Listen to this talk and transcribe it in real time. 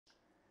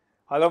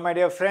Hello my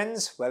dear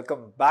friends,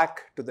 welcome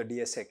back to the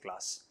DSA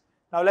class.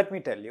 Now let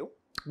me tell you,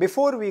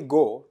 before we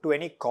go to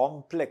any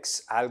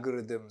complex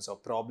algorithms or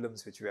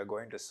problems which we are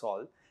going to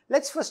solve,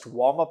 let's first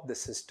warm up the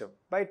system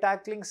by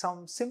tackling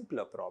some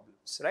simpler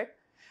problems, right?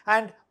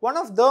 And one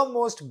of the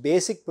most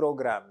basic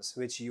programs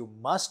which you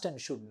must and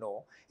should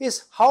know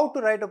is how to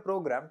write a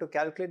program to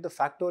calculate the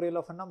factorial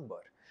of a number.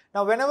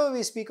 Now, whenever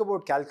we speak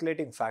about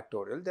calculating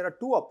factorial, there are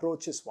two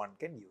approaches one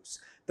can use.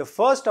 The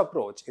first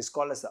approach is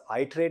called as the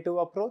iterative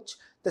approach.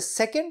 The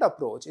second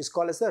approach is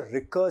called as the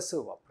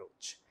recursive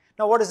approach.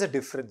 Now, what is the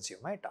difference, you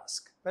might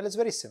ask? Well, it's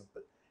very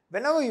simple.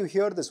 Whenever you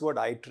hear this word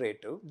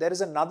iterative, there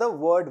is another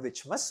word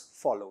which must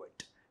follow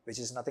it, which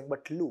is nothing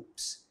but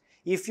loops.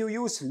 If you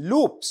use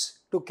loops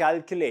to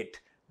calculate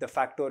the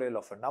factorial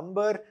of a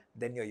number,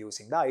 then you're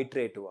using the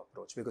iterative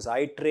approach because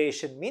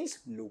iteration means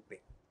looping.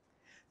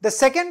 The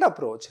second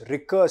approach,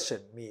 recursion,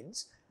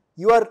 means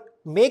you are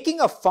making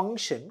a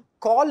function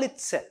call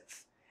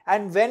itself.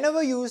 And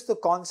whenever you use the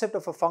concept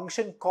of a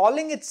function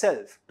calling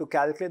itself to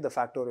calculate the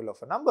factorial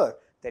of a number,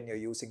 then you're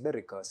using the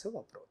recursive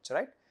approach,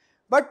 right?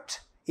 But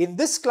in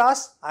this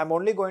class, I'm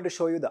only going to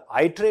show you the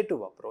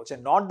iterative approach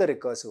and not the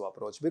recursive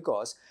approach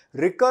because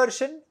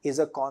recursion is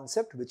a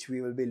concept which we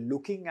will be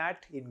looking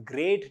at in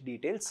great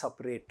detail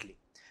separately.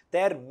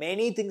 There are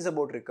many things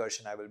about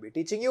recursion I will be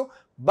teaching you,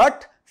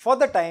 but for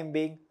the time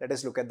being, let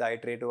us look at the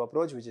iterative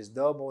approach, which is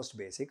the most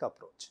basic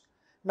approach.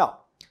 Now,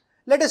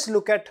 let us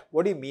look at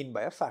what do you mean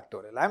by a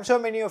factorial. I'm sure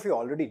many of you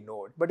already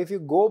know it, but if you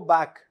go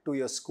back to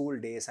your school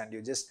days and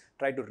you just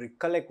try to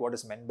recollect what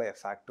is meant by a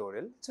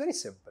factorial, it's very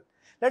simple.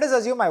 Let us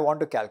assume I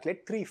want to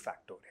calculate 3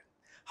 factorial.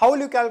 How will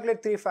you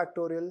calculate 3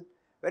 factorial?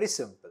 Very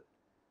simple.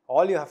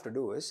 All you have to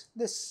do is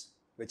this,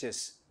 which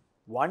is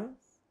 1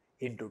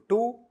 into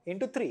 2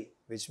 into 3,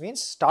 which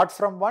means start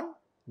from 1,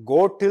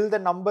 go till the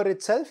number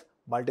itself,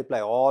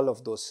 multiply all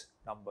of those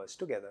numbers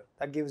together.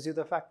 That gives you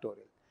the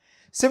factorial.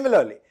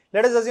 Similarly,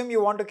 let us assume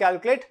you want to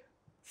calculate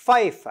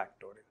 5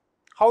 factorial.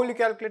 How will you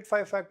calculate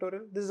 5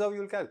 factorial? This is how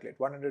you will calculate.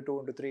 1 into 2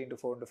 into 3 into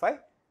 4 into 5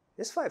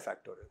 is 5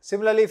 factorial.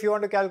 Similarly, if you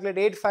want to calculate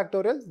 8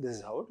 factorial, this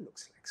is how it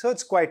looks like. So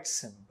it's quite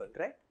simple,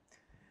 right?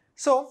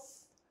 So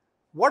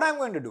what I'm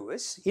going to do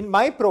is, in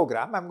my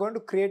program, I'm going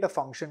to create a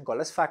function called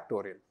as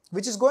factorial,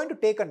 which is going to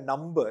take a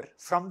number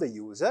from the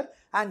user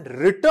and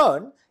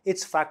return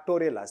its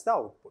factorial as the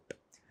output.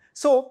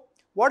 So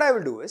what I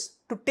will do is,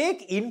 to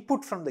take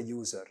input from the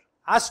user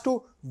as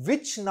to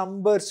which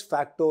number's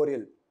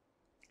factorial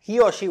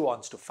he or she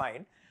wants to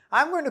find,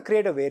 I'm going to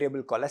create a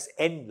variable called as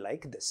n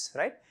like this,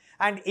 right?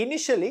 And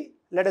initially,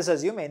 let us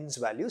assume n's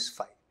value is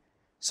 5.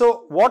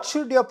 So what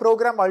should your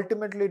program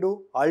ultimately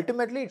do?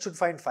 Ultimately, it should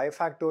find 5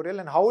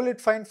 factorial. And how will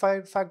it find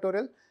 5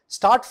 factorial?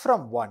 Start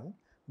from 1,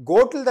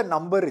 go till the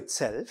number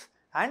itself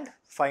and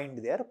find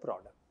their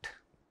product.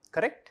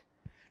 Correct?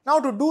 Now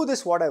to do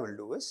this, what I will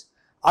do is,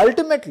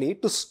 ultimately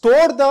to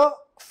store the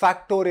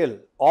factorial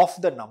of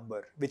the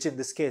number, which in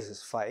this case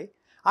is 5,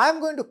 I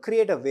am going to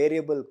create a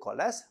variable called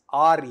as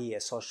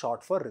res, or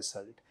short for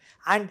result.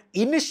 And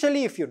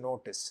initially, if you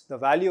notice, the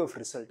value of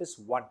result is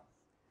 1.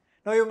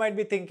 Now you might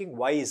be thinking,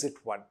 why is it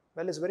 1?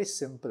 Well, it's very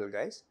simple,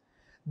 guys.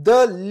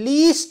 The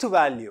least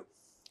value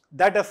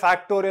that a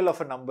factorial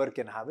of a number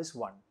can have is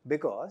 1,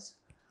 because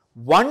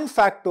 1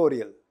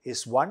 factorial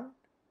is 1.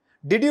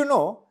 Did you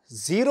know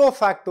 0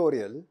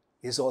 factorial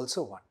is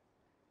also 1?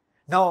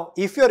 Now,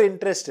 if you're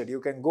interested,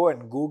 you can go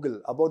and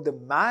Google about the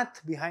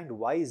math behind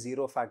why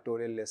 0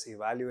 factorial is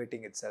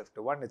evaluating itself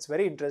to 1. It's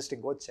very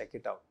interesting. Go check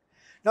it out.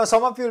 Now,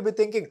 some of you will be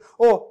thinking,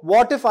 oh,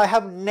 what if I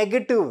have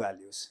negative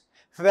values?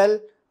 Well,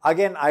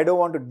 again, I don't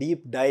want to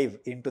deep dive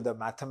into the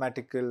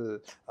mathematical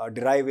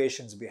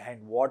derivations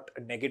behind what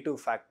a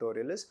negative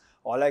factorial is.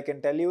 All I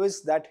can tell you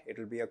is that it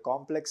will be a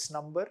complex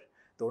number.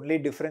 The only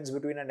difference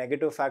between a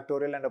negative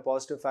factorial and a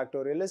positive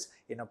factorial is,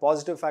 in a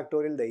positive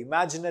factorial, the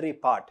imaginary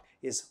part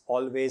is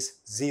always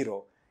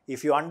 0.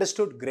 If you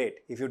understood, great.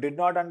 If you did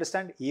not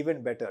understand,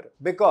 even better.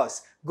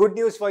 Because good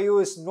news for you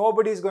is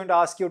nobody is going to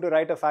ask you to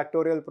write a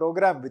factorial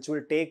program which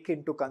will take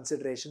into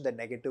consideration the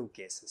negative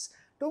cases.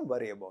 Don't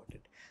worry about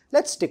it.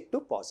 Let's stick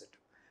to positive.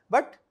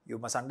 But you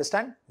must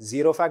understand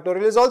 0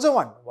 factorial is also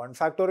 1. 1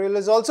 factorial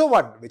is also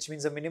 1, which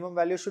means the minimum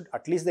value should,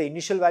 at least the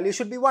initial value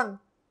should be 1.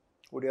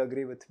 Would you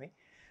agree with me?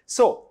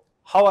 So,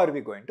 how are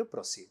we going to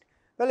proceed?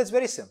 Well, it's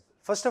very simple.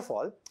 First of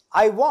all,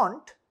 I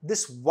want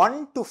this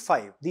 1 to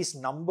 5, these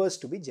numbers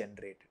to be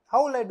generated.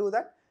 How will I do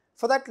that?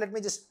 For that, let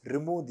me just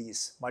remove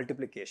these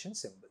multiplication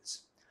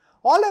symbols.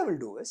 All I will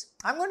do is,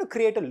 I'm going to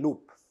create a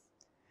loop.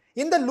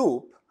 In the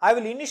loop, I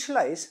will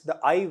initialize the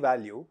I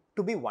value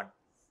to be 1.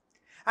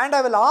 And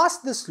I will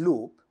ask this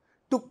loop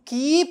to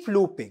keep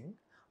looping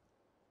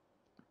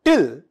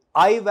till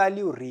I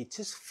value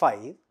reaches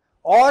 5,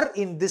 or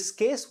in this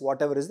case,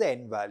 whatever is the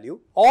n value,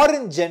 or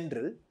in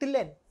general, till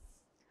n.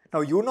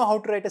 Now, you know how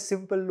to write a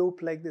simple loop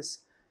like this.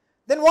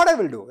 Then what I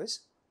will do is,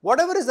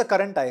 whatever is the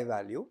current I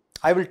value,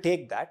 I will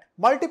take that,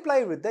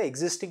 multiply with the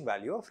existing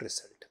value of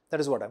result. That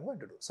is what I'm going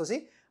to do. So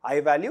see,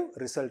 I value,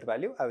 result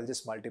value, I will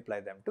just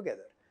multiply them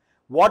together.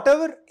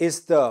 Whatever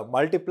is the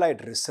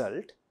multiplied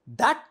result,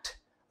 that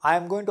I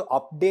am going to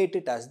update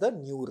it as the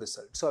new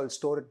result. So I'll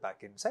store it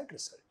back inside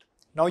result.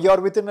 Now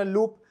you're within a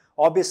loop.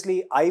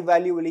 Obviously, I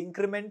value will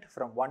increment.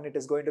 From 1 it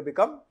is going to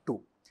become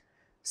 2.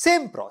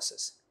 Same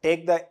process.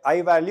 Take the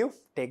I value,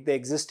 take the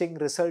existing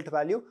result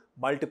value,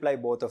 multiply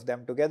both of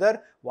them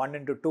together. 1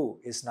 into 2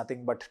 is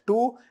nothing but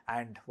 2,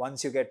 and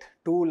once you get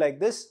 2 like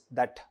this,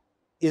 that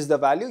is the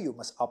value you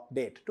must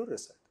update to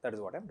result. That is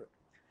what I'm doing.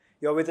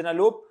 You're within a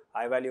loop.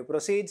 I value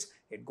proceeds.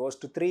 It goes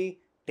to 3.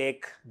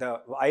 Take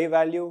the I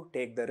value,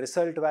 take the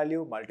result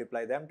value,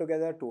 multiply them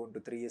together. 2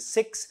 into 3 is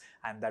 6,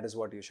 and that is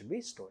what you should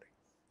be storing.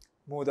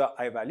 Move the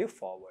I value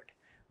forward.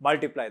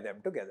 Multiply them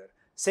together.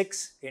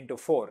 6 into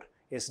 4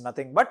 is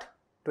nothing but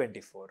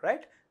 24,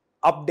 right?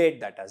 Update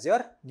that as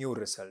your new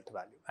result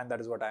value, and that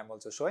is what I am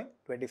also showing.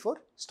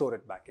 24, store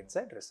it back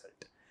inside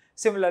result.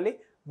 Similarly,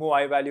 move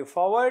I value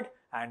forward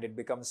and it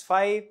becomes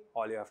 5.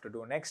 All you have to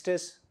do next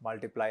is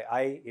multiply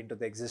I into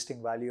the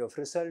existing value of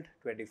result.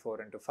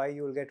 24 into 5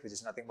 you will get, which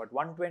is nothing but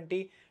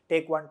 120.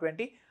 Take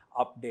 120,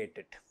 update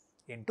it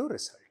into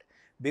result.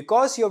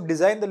 Because you have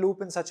designed the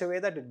loop in such a way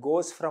that it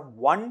goes from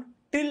 1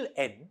 till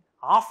n,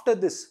 after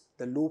this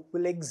the loop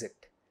will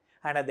exit.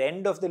 And at the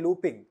end of the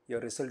looping,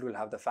 your result will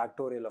have the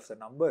factorial of the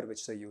number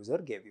which the user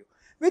gave you,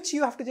 which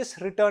you have to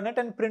just return it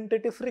and print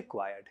it if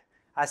required.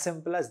 As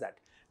simple as that.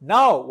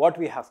 Now, what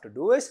we have to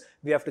do is,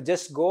 we have to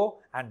just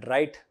go and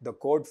write the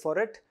code for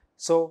it.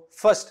 So,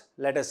 first,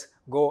 let us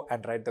go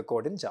and write the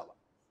code in Java.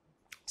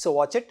 So,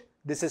 watch it.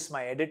 This is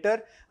my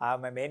editor. I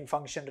have my main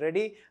function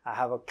ready. I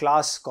have a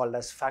class called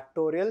as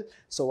Factorial.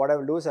 So, what I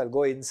will do is, I'll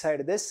go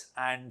inside this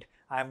and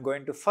I am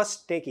going to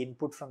first take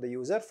input from the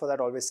user. For that,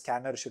 always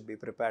scanner should be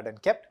prepared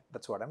and kept.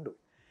 That's what I'm doing.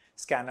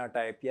 Scanner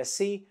type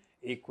SC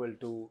equal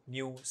to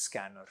new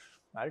scanner.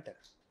 I'll tell.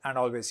 And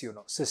always, you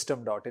know,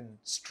 system.in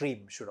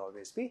stream should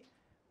always be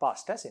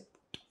passed as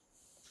input.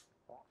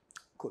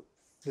 Cool.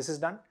 This is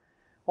done.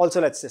 Also,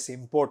 let's just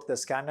import the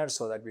scanner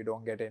so that we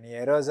don't get any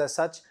errors as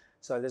such.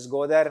 So I'll just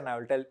go there and I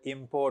will tell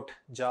import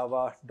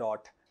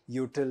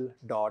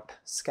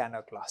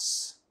java.util.scanner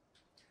class.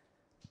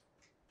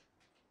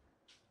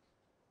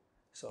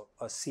 So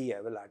a C I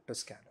will add to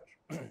scanner.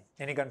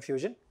 Any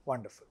confusion?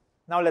 Wonderful.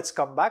 Now let's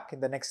come back in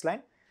the next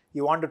line.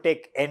 You want to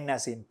take n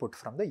as input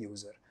from the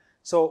user.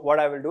 So what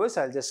I will do is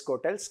I'll just go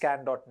tell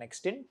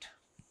scan.nextInt,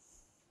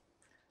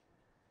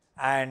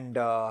 and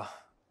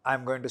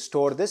I'm going to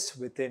store this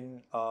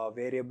within a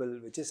variable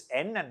which is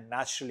n, and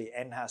naturally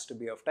n has to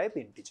be of type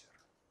integer.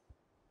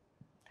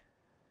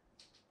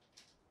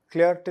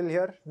 Clear till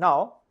here?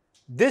 Now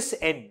this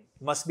n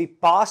must be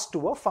passed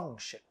to a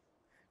function.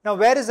 Now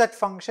where is that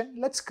function?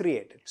 Let's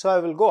create it. So I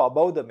will go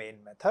above the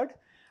main method,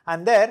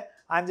 and there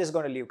I'm just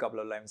going to leave a couple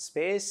of lines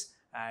space,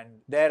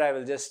 and there I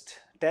will just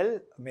tell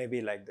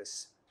maybe like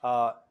this.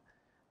 I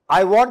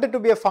want it to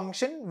be a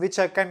function which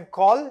I can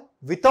call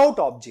without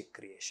object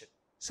creation.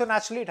 So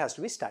naturally it has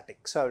to be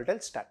static. So I will tell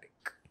static.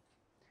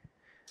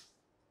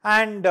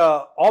 And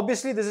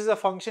obviously this is a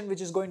function which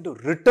is going to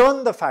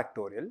return the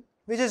factorial,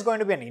 which is going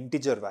to be an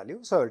integer value.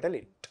 So I will tell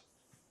int.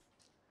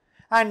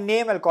 And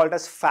name I'll call it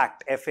as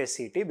fact,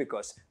 F-A-C-T,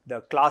 because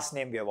the class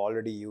name we have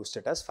already used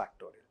it as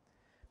factorial.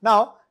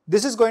 Now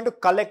this is going to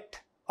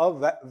collect a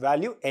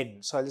value n.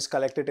 So I'll just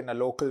collect it in a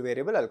local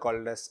variable. I'll call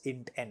it as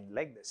int n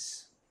like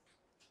this.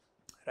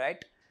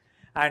 Right?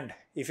 And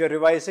if you're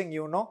revising,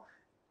 you know,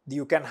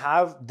 you can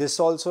have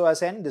this also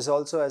as n, this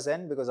also as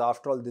n, because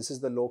after all this is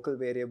the local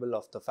variable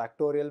of the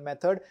factorial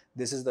method,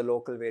 this is the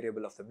local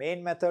variable of the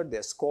main method,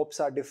 their scopes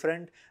are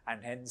different,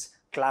 and hence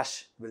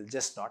clash will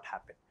just not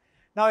happen.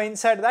 Now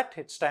inside that,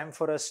 it's time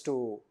for us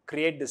to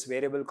create this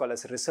variable called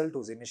as result,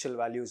 whose initial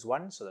value is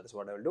 1, so that's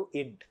what I will do,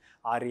 int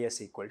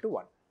res equal to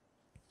 1.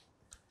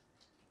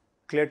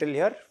 Clear till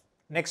here?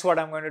 Next what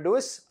I'm going to do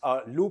is,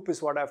 a loop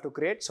is what I have to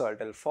create, so I'll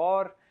tell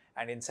for,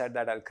 and inside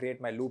that I'll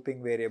create my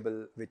looping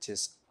variable which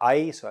is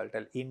I, so I'll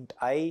tell int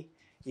I,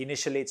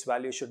 initially its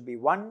value should be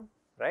 1,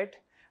 right?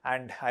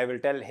 And I will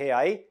tell, hey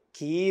I,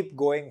 keep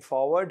going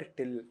forward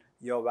till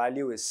your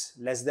value is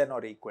less than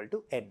or equal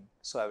to n,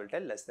 so I will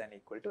tell less than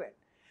equal to n.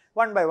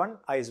 One by one,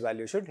 i's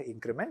value should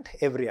increment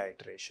every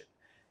iteration.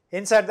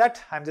 Inside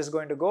that, I'm just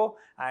going to go,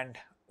 and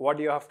what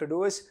you have to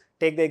do is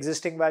take the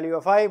existing value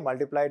of I,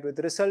 multiply it with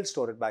result,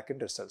 store it back in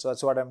result. So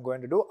that's what I'm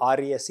going to do.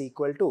 Res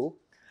equal to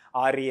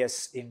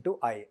res into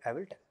I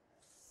will tell.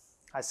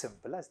 As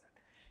simple as that.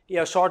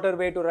 A shorter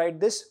way to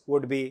write this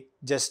would be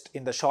just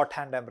in the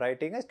shorthand I'm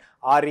writing it,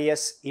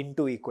 res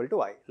into equal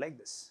to I, like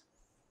this.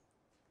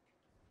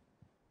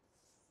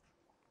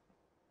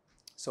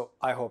 So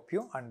I hope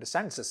you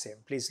understand. It's the same.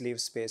 Please leave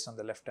space on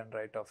the left and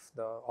right of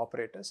the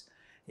operators.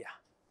 Yeah.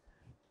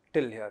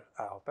 Till here,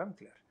 I hope I'm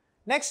clear.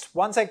 Next,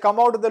 once I come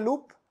out of the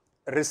loop,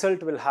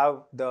 result will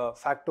have the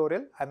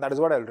factorial, and that is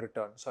what I will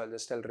return. So I'll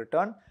just tell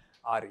return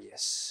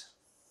res.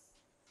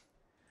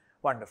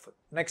 Wonderful.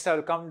 Next, I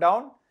will come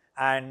down,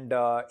 and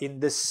in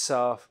this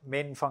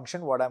main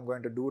function, what I'm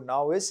going to do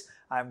now is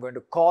I'm going to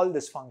call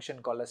this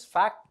function called as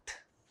fact,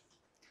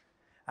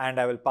 and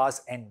I will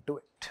pass n to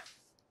it.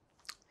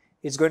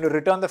 It's going to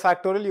return the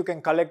factorial. You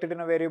can collect it in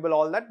a variable,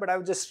 all that, but I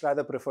would just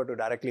rather prefer to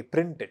directly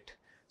print it.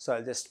 So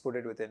I'll just put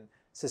it within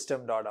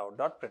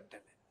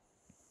system.out.println.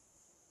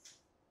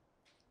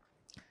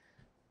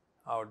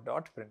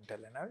 Out.println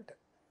I will tell.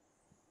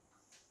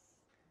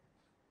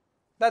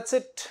 That's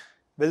it.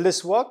 Will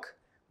this work?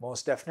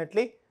 Most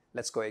definitely.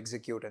 Let's go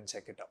execute and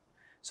check it out.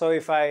 So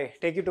if I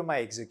take you to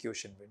my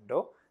execution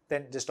window,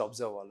 then just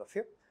observe all of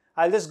you.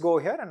 I'll just go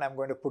here and I'm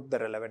going to put the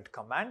relevant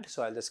command.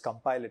 So I'll just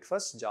compile it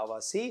first.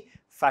 javac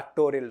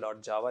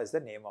factorial.java is the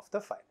name of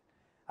the file.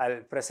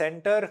 I'll press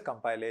enter.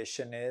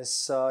 Compilation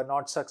is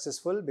not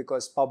successful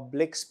because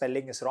public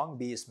spelling is wrong.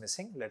 B is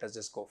missing. Let us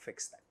just go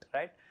fix that,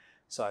 right?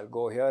 So I'll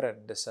go here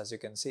and this, as you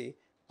can see,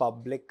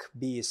 public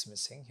B is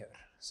missing here.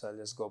 So I'll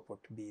just go put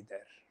B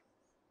there.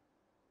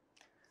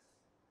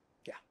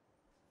 Yeah.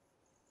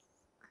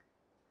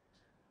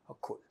 Oh,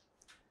 cool.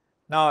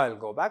 Now I'll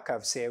go back.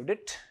 I've saved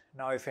it.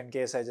 Now if in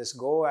case I just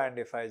go and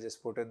if I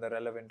just put in the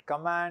relevant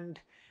command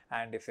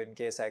and if in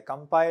case I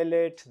compile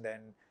it,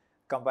 then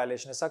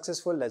compilation is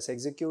successful. Let's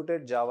execute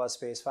it. Java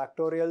space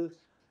factorial.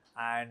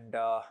 And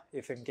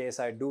if in case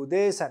I do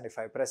this and if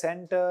I press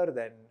enter,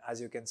 then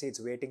as you can see, it's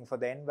waiting for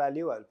the end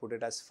value. I'll put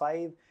it as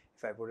 5.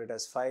 If I put it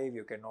as 5,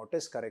 you can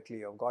notice correctly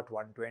you've got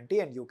 120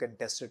 and you can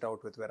test it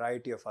out with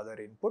variety of other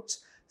inputs.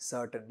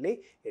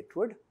 Certainly it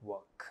would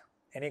work.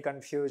 Any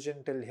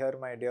confusion till here,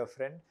 my dear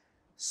friend?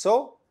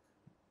 So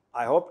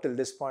I hope till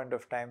this point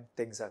of time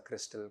things are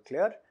crystal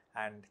clear,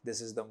 and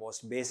this is the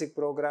most basic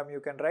program you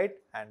can write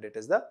and it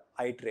is the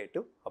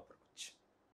iterative approach.